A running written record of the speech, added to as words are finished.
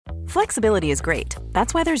Flexibility is great.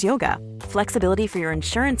 That's why there's yoga. Flexibility for your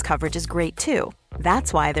insurance coverage is great too.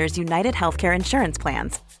 That's why there's United Healthcare Insurance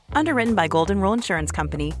Plans. Underwritten by Golden Rule Insurance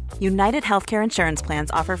Company, United Healthcare Insurance Plans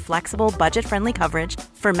offer flexible, budget-friendly coverage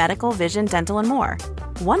for medical, vision, dental, and more.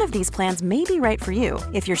 One of these plans may be right for you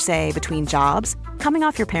if you're, say, between jobs, coming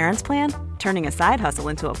off your parents' plan, turning a side hustle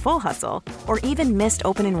into a full hustle, or even missed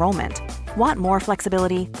open enrollment. Want more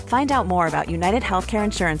flexibility? Find out more about United Healthcare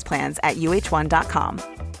Insurance Plans at uh1.com.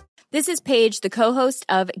 This is Paige, the co-host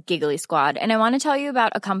of Giggly Squad, and I want to tell you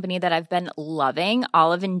about a company that I've been loving,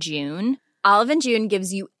 Olive & June. Olive & June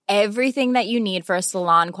gives you everything that you need for a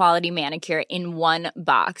salon-quality manicure in one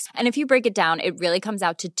box. And if you break it down, it really comes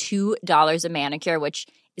out to $2 a manicure, which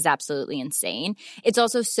is absolutely insane. It's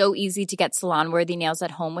also so easy to get salon-worthy nails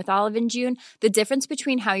at home with Olive & June. The difference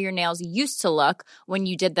between how your nails used to look when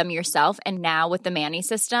you did them yourself and now with the Mani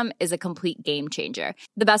system is a complete game changer.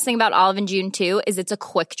 The best thing about Olive & June, too, is it's a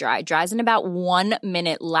quick dry. Dries in about 1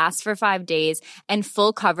 minute, lasts for 5 days, and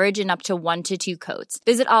full coverage in up to 1 to 2 coats.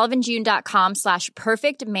 Visit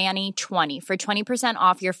oliveandjune.com/perfectmani20 for 20%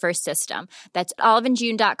 off your first system. That's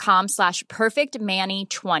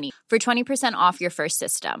oliveandjune.com/perfectmani20 for 20% off your first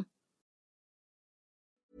system.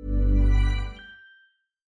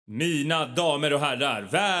 Mina damer och herrar,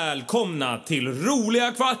 välkomna till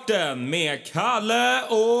Roliga Kvarten med Kalle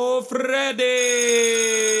och Freddy!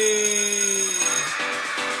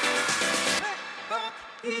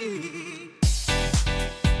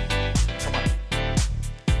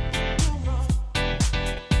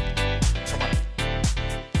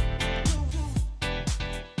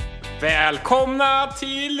 Välkomna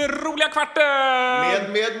till Roliga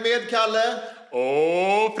Kvarten! Med Kalle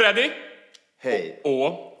och Freddy. Hej.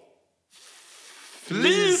 Och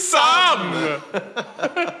Flisan!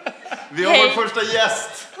 Vi har vår första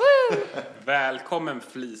gäst. Välkommen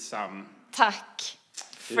Flisan. Tack,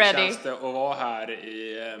 Hur Freddy. känns det att vara här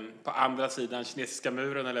på andra sidan kinesiska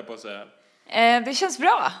muren, eller på att säga? Det känns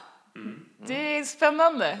bra. Det är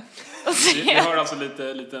spännande att se. Vi har alltså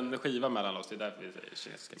liten skiva mellan oss, det är därför vi säger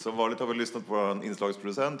kinesiska. Som vanligt har vi lyssnat på vår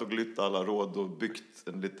inslagsproducent och lytt alla råd och byggt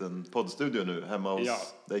en liten poddstudio nu hemma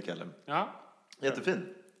hos dig, Kalle. Ja. Jättefin.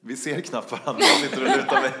 Vi ser knappt varandra. Jag sitter och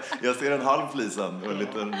lutar mig. Jag ser en halv Flisan och en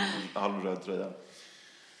liten halv röd tröja.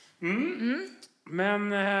 Men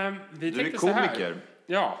vi Du är tänkte så här. komiker.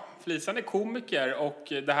 Ja, Flisan är komiker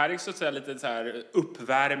och det här är så att säga lite så här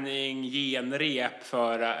uppvärmning, genrep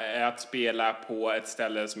för att spela på ett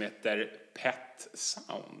ställe som heter Pet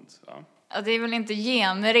Sound. Va? Ja, det är väl inte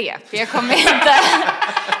genrep. Jag kommer inte...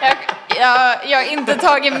 Jag har inte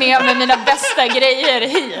tagit med mig mina bästa grejer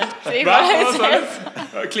hit. Det är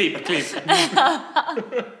bara Klipp.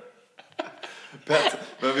 Pet.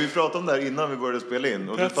 Men vi pratade om det här innan vi började spela in.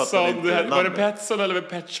 Och Pet du fattade Sound, inte var det namnet. Petson eller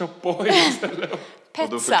Pet Shop Boys? Och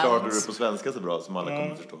då förklarade du det på svenska så bra som alla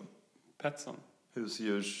kommer förstå. Petson.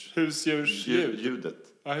 Husdjursljud. Ljudet.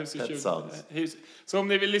 Ja, Pet Sounds. Så om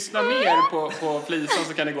ni vill lyssna mer på Flisan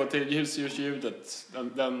så kan ni gå till husdjursljudet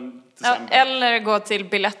den december. eller gå till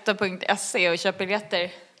biletto.se och köpa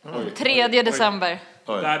biljetter. 3 december.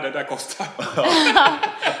 Där kostar.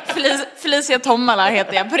 Felicia Tomala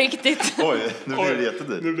heter jag på riktigt. Oj, nu blir det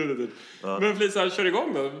jättedyrt. Nu blir det dyrt. Men Flisan, kör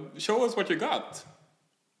igång då. Show us what you got.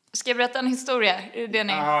 Ska jag berätta en historia? Är det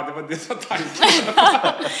ni? Ja, det var det som tanken.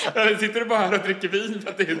 Eller sitter du bara här och dricker vin för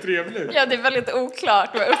att det är trevligt? Ja, det är väldigt oklart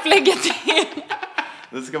vad upplägget är.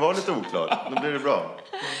 Det ska vara lite oklart, då blir det bra.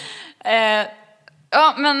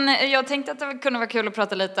 Ja, men jag tänkte att det kunde vara kul att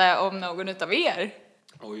prata lite om någon utav er.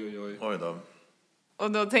 Oj då.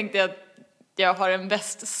 Och då tänkte jag att jag har en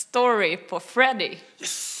best story på Freddy.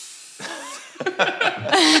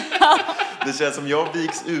 Det känns som jag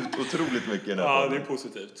viks ut otroligt mycket i den här Ja, podden. det är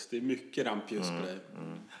positivt. Det är mycket rampljus på dig.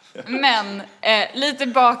 Men lite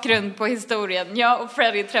bakgrund på historien. Jag och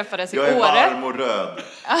Freddy träffades i Åre. Jag är varm och röd.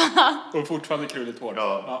 Och fortfarande krulligt hår.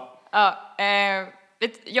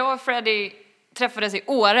 Jag och Freddy träffades i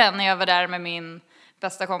Åre när jag var där med min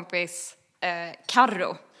bästa kompis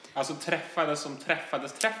Karro. Alltså träffades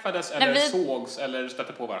eller sågs eller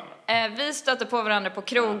stötte på varandra? Vi stötte på varandra på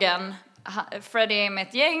krogen. Freddy är med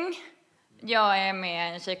ett gäng. Jag är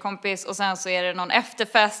med en tjejkompis. Och sen så är det någon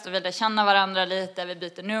efterfest och vi lär känna varandra lite. Vi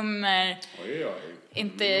byter nummer. Oj.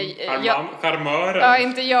 Inte Charmören. Ja,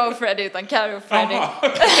 inte jag och Freddy utan Karro och Freddy.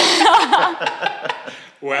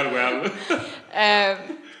 Well.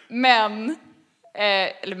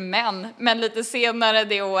 Men lite senare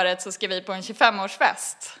det året så ska vi på en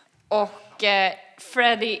 25-årsfest. Och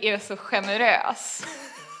Freddy är så generös.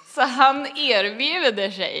 Så han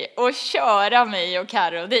erbjuder sig att köra mig och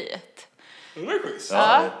Karro dit. Det var schysst.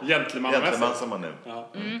 Ja. Gentleman som man är.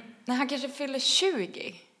 Men han kanske fyller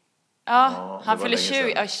 20. Ja, han var fyller länge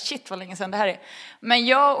 20. sedan. Shit vad länge sedan det här är. Men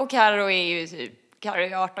jag och Karo är ju typ, Karo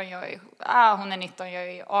är 18, hon är 19, jag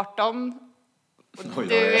är 18. Och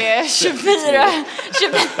du är 24.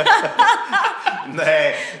 24.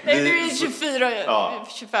 Nej, Du är 24,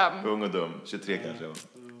 25. Ung och dum, 23 kanske.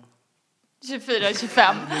 24,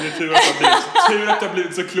 25. Det är tur att du har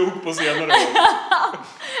blivit så klok på senare år.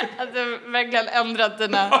 Att du verkligen ändrat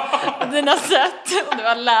dina sätt och du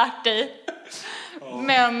har lärt dig.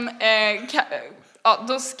 Men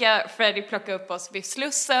då ska Freddy plocka upp oss vid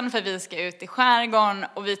Slussen för vi ska ut i skärgården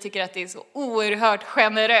och vi tycker att det är så oerhört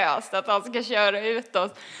generöst att han ska köra ut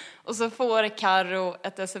oss. Och så får Karo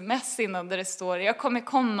ett sms innan där det står: jag kommer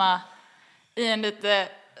komma i en lite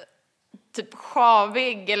typ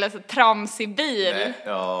sjavig eller så tramsig bil. Nej,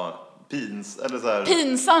 ja, eller så här.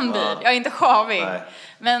 Pinsam bil, ja inte sjavig. Nej.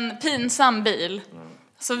 Men pinsam bil.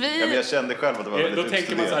 Så vi... Ja, men jag kände själv att det var väldigt Då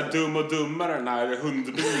tänker man så här Dum och dummare, den här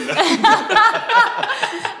hundbilen.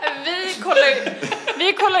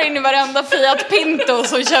 vi kollar in i varenda Fiat Pinto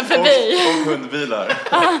som kör förbi. Och hundbilar.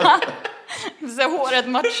 Så håret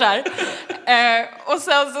matchar. Och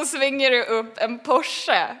sen så svänger det upp en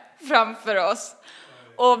Porsche framför oss.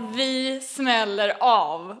 Och vi smäller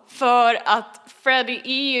av för att Freddy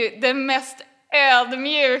är ju den mest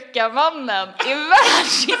ödmjuka mannen i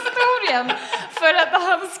världshistorien. För att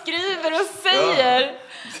han skriver och säger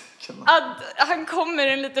att han kommer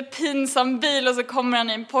i en lite pinsam bil och så kommer han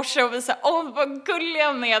i en Porsche och vi säger vad gullig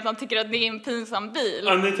han är att han tycker att det är en pinsam bil.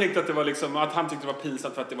 Ja, ni tänkte att det var liksom, att han tyckte det var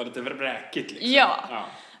pinsamt för att det var lite vräkigt liksom. Ja.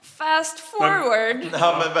 Fast forward.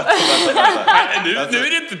 Ja, men vänta. Nu är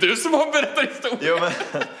det inte du som har berättat historien. Jo, men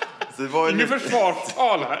så det var ju Ingen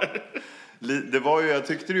försvarstal här. Det var ju, jag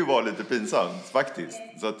tyckte det ju var lite pinsamt faktiskt.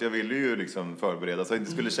 Så att jag ville ju liksom förbereda så jag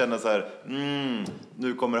inte skulle känna så här,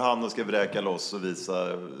 nu kommer han och ska vräka loss och visa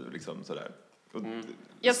liksom sådär.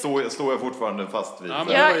 Står jag fortfarande fast vid.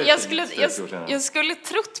 Jag skulle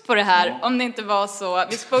trott på det här om det inte var så.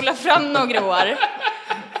 Vi spolar fram några år.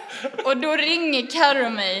 Och då ringer Karo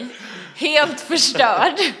mig helt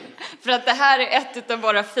förstörd. För att det här är ett av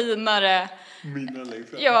våra finare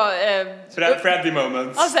liksom. Freddy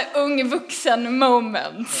moments. Alltså ung vuxen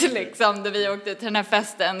moments liksom. Där vi åkte ut till den här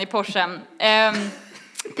festen i Porschen.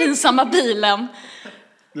 Pinsamma bilen.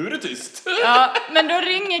 Nu är det tyst. Ja, men då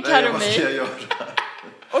ringer Karo mig. göra?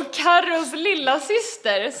 Och Karos lilla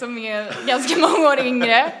syster som är ganska många år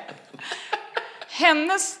yngre.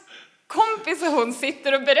 Hennes kompis och hon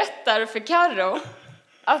sitter och berättar för Karo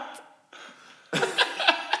att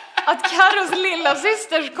Karos lilla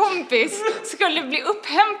systers kompis skulle bli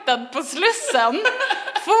upphämtad på Slussen,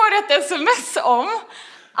 får ett sms om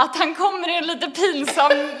att han kommer i en lite pinsam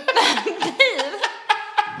bil.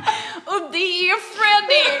 Och det är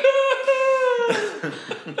Freddy.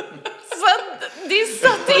 Så att det är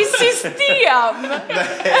satt i system. Nej,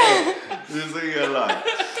 du är så elak.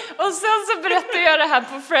 Och sen så berättar jag det här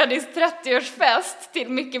på Freddys 30-årsfest till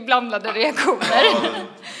mycket blandade reaktioner.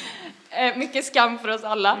 Mycket skam för oss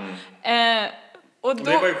alla. Och då,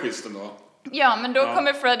 det var ju schysst ändå. Ja, men då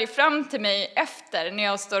kommer Freddy fram till mig efter när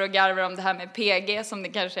jag står och garvar om det här med PG som ni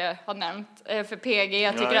kanske har nämnt. För PG,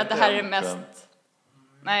 jag tycker att det här är det mest...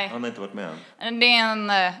 Nej. Han har inte varit med än. Det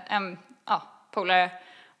är en polare.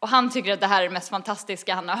 Och han tycker att det här är det mest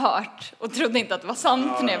fantastiska han har hört. Och trodde inte att det var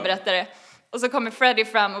sant när jag berättade det. Och så kommer Freddy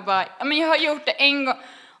fram och bara, men jag har gjort det en gång.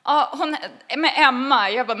 Ja, hon med Emma.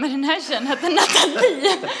 Jag bara, men den här tjejen heter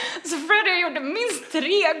Nathalie. Så Freddy har gjort det minst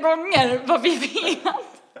 3 gånger vad vi vet.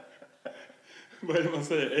 Vad är det man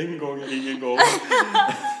säger? En gång är ingen gång.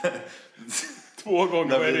 2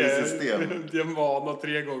 gånger, vad är det? System. Det är en vana,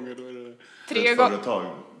 3 gånger då är det... 3 gånger.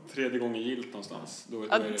 3:e gången gilt någonstans. Då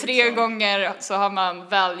Ja, 3 gånger så har man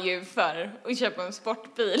value för att köpa en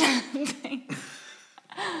sportbil.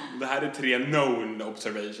 Det här är 3 known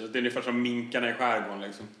observations. Det är ungefär som minkarna i skärgården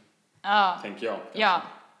liksom. Ja. Tänker jag. Ja.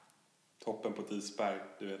 Toppen på ett isberg,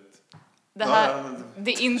 du vet. Det här,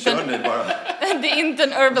 det är inte Kör ni bara. det är inte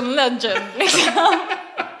en urban legend liksom.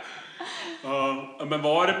 Men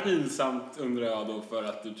var det pinsamt, undrar jag då, för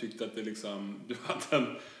att du tyckte att det liksom, du hade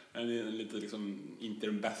en lite liksom, inte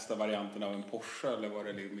den bästa varianten av en Porsche, eller var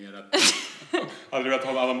det lite mer att hade du velat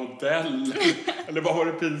ha en annan modell, eller vad var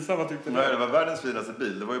det pinsamt, vad tyckte du? Nej, det var världens finaste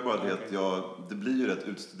bil. Det var ju bara det att det blir ju rätt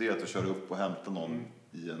utstuderat att köra upp och hämta någon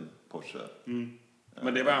i en Porsche.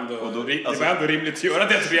 Men det var ändå, det var ändå rimligt att göra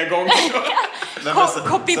det 3 gånger.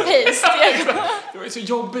 Copy-paste. Det var ju så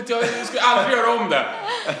jobbigt, jag skulle aldrig göra om det.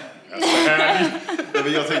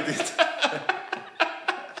 Men jag tänkte inte...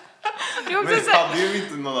 det är också Men så här, hade ju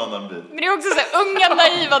inte någon annan bil. men det är också så här, unga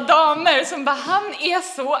naiva damer som bara, han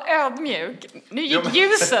är så ödmjuk. Nu gick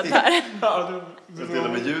ljuset här. Jag till och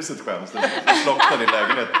med ljuset skäms. Det slocknar i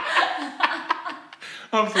lägenhet.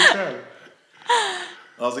 Han får själv.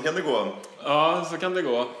 Ja, så kan det gå. Ja, så kan det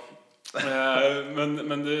gå.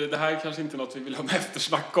 Men det här är kanske inte något vi vill ha med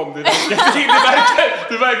eftersnack om. Det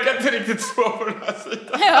verkar inte riktigt så på den här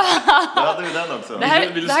sidan. Då hade vi den också.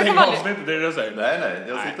 Vill du stänga avsnittet? Det är det jag säger. Nej,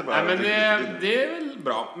 jag sitter bara. Nej, men det är väl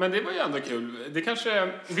bra. Men det var ju ändå kul. Det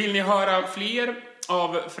kanske, vill ni höra fler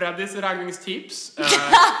av Freddys raggningstips?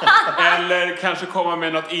 Eller kanske komma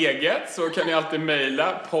med något eget, så kan ni alltid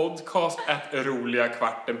mejla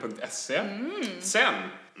podcast@roliakvarten.se. Sen,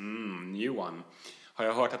 new one, har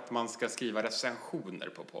jag hört att man ska skriva recensioner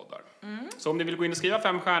på poddar. Så om ni vill gå in och skriva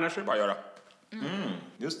 5 stjärnor så är det bara att göra.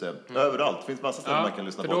 Just det, överallt. Finns massa ställen man kan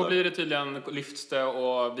lyssna för på. Då blir det tydligen lyfts det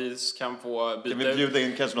och vi kan få byta. Kan vi bjuda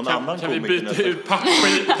in kanske någon annan Kan vi komiker byta ut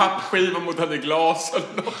pappskivor mot ett glas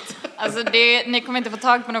eller något? Alltså ni kommer inte få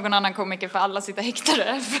tag på någon annan komiker, för alla sitter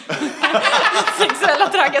häktade för sexuella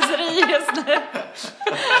trakasserier just nu.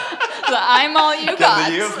 Så I'm all you got. Kan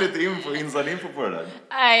du ge oss lite inside-info på det där?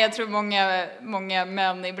 Nej, jag tror många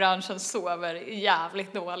män i branschen sover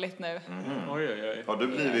jävligt dåligt nu. Oj. Har du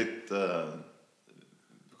blivit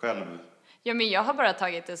själv? Ja, men jag har bara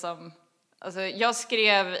tagit det som... Alltså, jag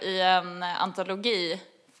skrev i en antologi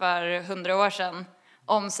för 100 år sedan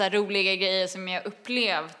om så här roliga grejer som jag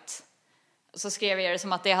upplevt. Så skrev jag det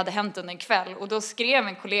som att det hade hänt under en kväll. Och då skrev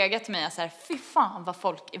en kollega till mig så här: fy fan vad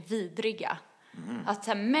folk är vidriga. Att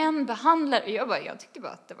så här, män behandlar... Jag tyckte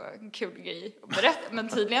bara att det var en kul grej att berätta. Men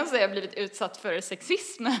tydligen så har jag blivit utsatt för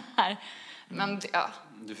sexism här. Men ja...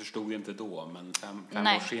 Du förstod inte då, men fem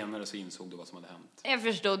år senare så insåg du vad som hade hänt. Jag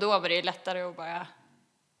förstod då, var det lättare att bara...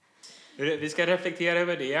 Vi ska reflektera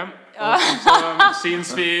över det. Och så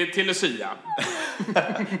syns vi till Lucia.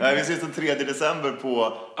 Nej, vi ses den 3 december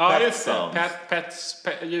på Pets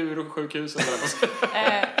djursjukhuset.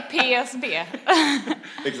 PSB.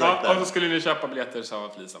 Exakt. Och så skulle ni köpa biljetter,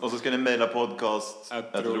 sa Flisan. Och så ska ni mejla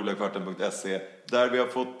podcast@roliakvarten.se. Där vi har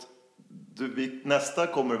fått... nästa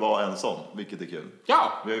kommer vara en sån, vilket är kul.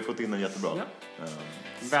 Ja. Vi har ju fått in en jättebra. Ja.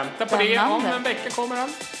 Vänta på det, om en vecka kommer han.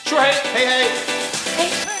 Tjo hej! Hej!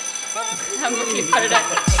 Han får klippa det där.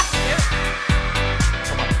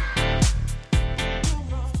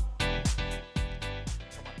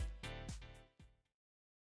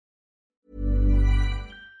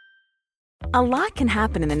 A lot can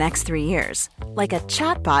happen in the next 3 years. Like a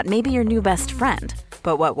chatbot may be your new best friend.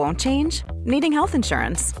 But what won't change? Needing health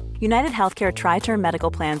insurance. United Healthcare Tri-Term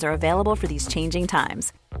Medical Plans are available for these changing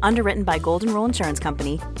times. Underwritten by Golden Rule Insurance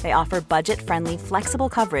Company, they offer budget-friendly, flexible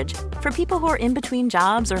coverage for people who are in between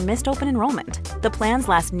jobs or missed open enrollment. The plans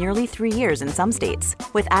last nearly 3 years in some states,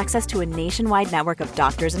 with access to a nationwide network of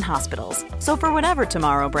doctors and hospitals. So for whatever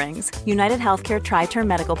tomorrow brings, United Healthcare Tri-Term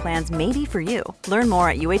Medical Plans may be for you. Learn more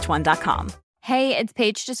at uh1.com. Hey, it's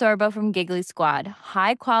Paige DeSorbo from Giggly Squad.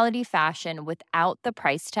 High quality fashion without the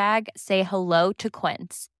price tag. Say hello to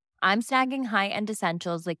Quince. I'm snagging high-end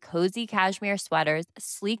essentials like cozy cashmere sweaters,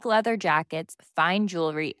 sleek leather jackets, fine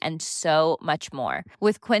jewelry, and so much more.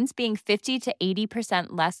 With Quince being 50 to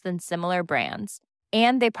 80% less than similar brands.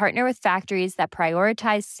 And they partner with factories that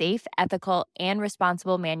prioritize safe, ethical, and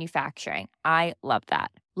responsible manufacturing. I love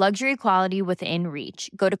that. Luxury quality within reach.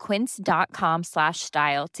 Go to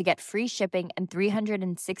quince.com/style to get free shipping and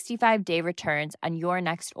 365-day returns on your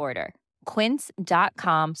next order.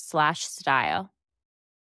 Quince.com/style.